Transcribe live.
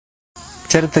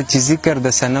چرته چې ذکر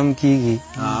د صنم کیږي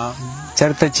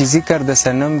چرته چې ذکر د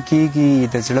صنم کیږي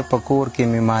د زړه په کور کې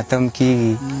مې ماتم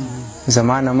کیږي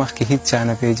زمانه مخکې هیڅ چا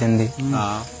نه پیژندې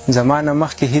زمانه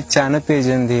مخکې هیڅ چا نه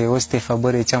پیژندې اوس دې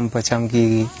خبرې چم په چم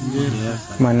کیږي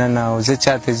مننه او زه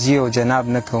چاته جی او جناب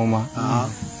نه کومه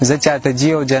زه چاته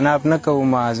جی او جناب نه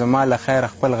کومه زما له خیر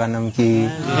خپل غنم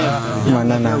کیږي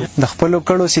مننه د خپلو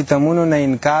کړو ستمونو نه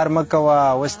انکار مه کوه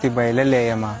اوس دې بایللی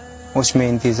یمه اوس مې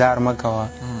انتظار مه کوه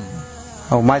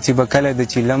او ما چې به کله د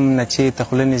چیلم نه چېرته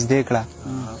خوله نږدې کړه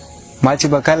ما چې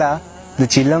به کله د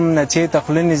چیلم نه چېرته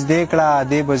خوله نږدې کړه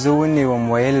دې به زه ونیوم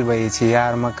ویل به یې چې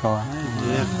یار مه کوه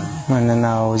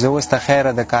مننه او زه اوس ته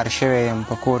خیره د کار شوی یم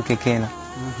په کور کې کښېنه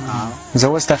زه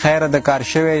اوس ته خیره د کار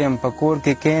شوی یم په کور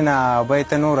کې کښېنه ابی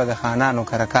ته نوره د خانانو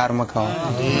کره کار مه کوه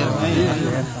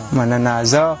مننه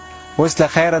زه اوس له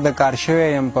خیره د کار شوی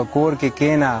یم په کور کې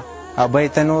کښېنه ابی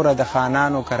ته نوره د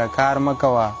خانانو کره کار مه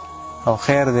کوه او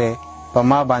خیر دی په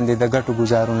ما باندې د ګټو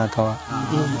ګزارونه کوه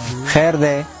خیر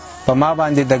دی په ما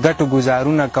باندې د ګټو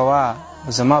ګزارونه کوه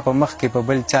زما په مخ کې په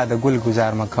بل چا د ګل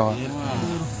ګزار مه کوه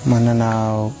مننه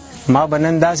ما به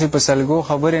نن داسې په سلګو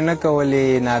خبرې نه کولې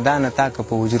نادانه تا که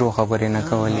په حجرو خبرې نه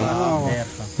کولې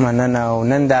مننه او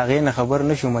نن د هغې نه خبر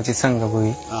نه شومه چې څنګه به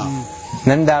وي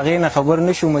نن د هغې نه خبر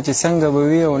نه شومه چې څنګه به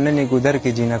وي او نن یې ګودر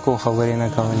کې جینکو خبرې نه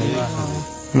کولې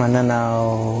مننه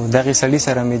او دغې سړي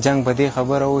سره مې جنګ په دې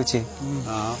خبره و چې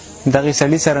دغې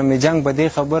سړي سره مې جنګ په دې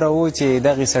خبره و چې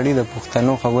دغې سړي د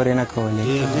پښتنو خبرې نه کولې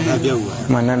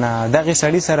مننه دغې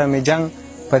سړي سره مې جنګ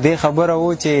په دې خبره و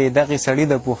چې دغې سړي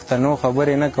د پښتنو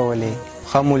خبرې نه کولې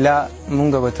ښه مولا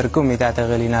مونږ به تر کومې تا ته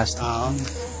غلي ناست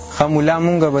ښه مولا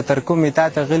مونږ به تر کومې تا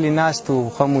ته غلي ناست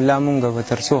وو ښه مولا مونږ به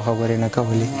تر څو خبرې نه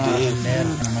کولې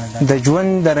د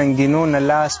ژوند د رنګینو نه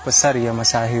لاس په سر یمه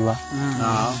صاحبه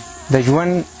د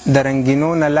ژوند د رنګینو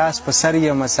نه لاس په سر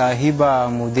یمه صاحبه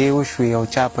مودې وشوې او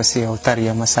چا پسې او تر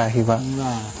یمه صاحبه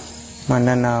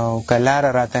مننه او که لاره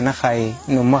راته نه ښایې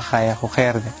نو مه ښایه خو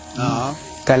خیر دی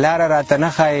که لاره راته نه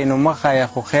ښایې نو مه ښایه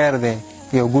خو خیر دی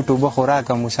یو ګوټ اوبه خو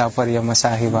راکه مسافر یمه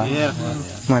صاحبه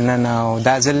مننه او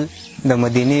دا ځل د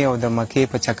مدینې او د مکې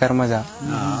په چکر مه ځه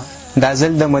دا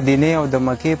ځل د مدینې او د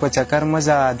مکې په چکر مه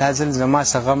ځه دا ځل زما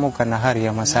څه غم و که نهر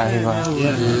یمه صاحبه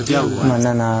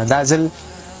مننه دا ځل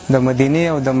د مدینې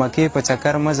او د مکې په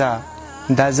چکر مه ځه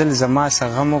دا ځل زما څه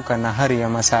غم و که نهر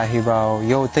یمه صاحبه او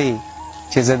یو ته یې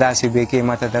چې زه داسې بې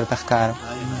قیمته درته ښکارم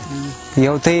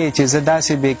یو ته یې چې زه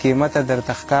داسې بې قیمته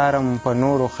درته ښکارم په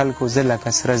نورو خلکو زه لکه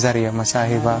سره زر یمه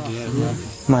صاحبه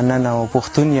مننه او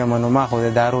پښتون یمه نو ما خو د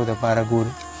دارو دپاره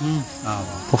ګوري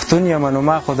پښتون یمه نو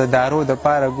ما خو د دارو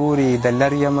دپاره ګوري د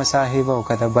لر یمه صاحبه او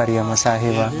که د بر یمه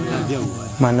صاحبه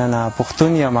مننه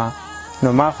پښتون یمه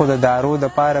نو ما خو د دارو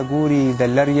دپاره ګوري د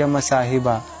لر یمه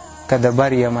صاحبه که د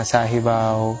بر یمه صاحبه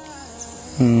او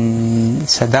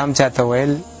صدام چاته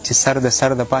ویل چې سر د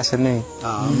سر د پاسه نه وي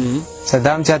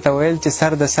صدام چاته ویل چې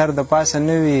سر د سر د پاسه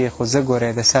نه وي خو زه ګورې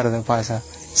د سر د پاسه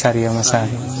سر یمه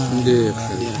صاحبه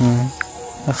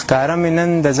ښکاره مې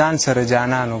نن د ځان سره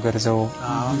جانانو ګرځوو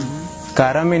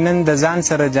ښکاره مې نن د ځان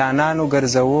سره جانانو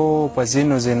ګرځوو په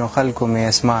ځینو ځینو خلکو مې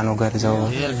اسمانو ګرځوو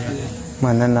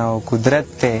مننه او قدرت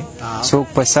دی څوک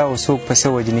په څه او څوک په څه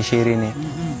وجني شیرینې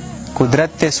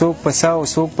قدرت دی څوک په څه او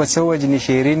څوک په څه وجني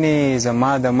شیرینې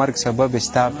زما د مرګ سبب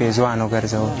ستا پیزوانو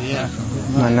ګرځوو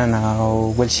مننه او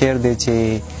بل شعر دی چې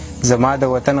زما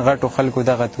د وطن غټو خلکو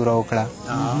دغه توره وکړه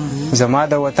زما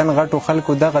د وطن غټو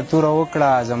خلکو دغه توره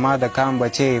وکړه زما د کام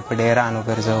بچې په ډیرانو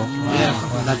ګرځوو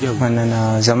مننه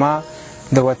زما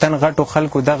د وطن غټو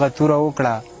خلکو دغه توره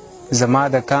وکړه زما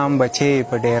د کام بچې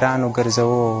په ډیرانو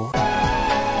ګرځوو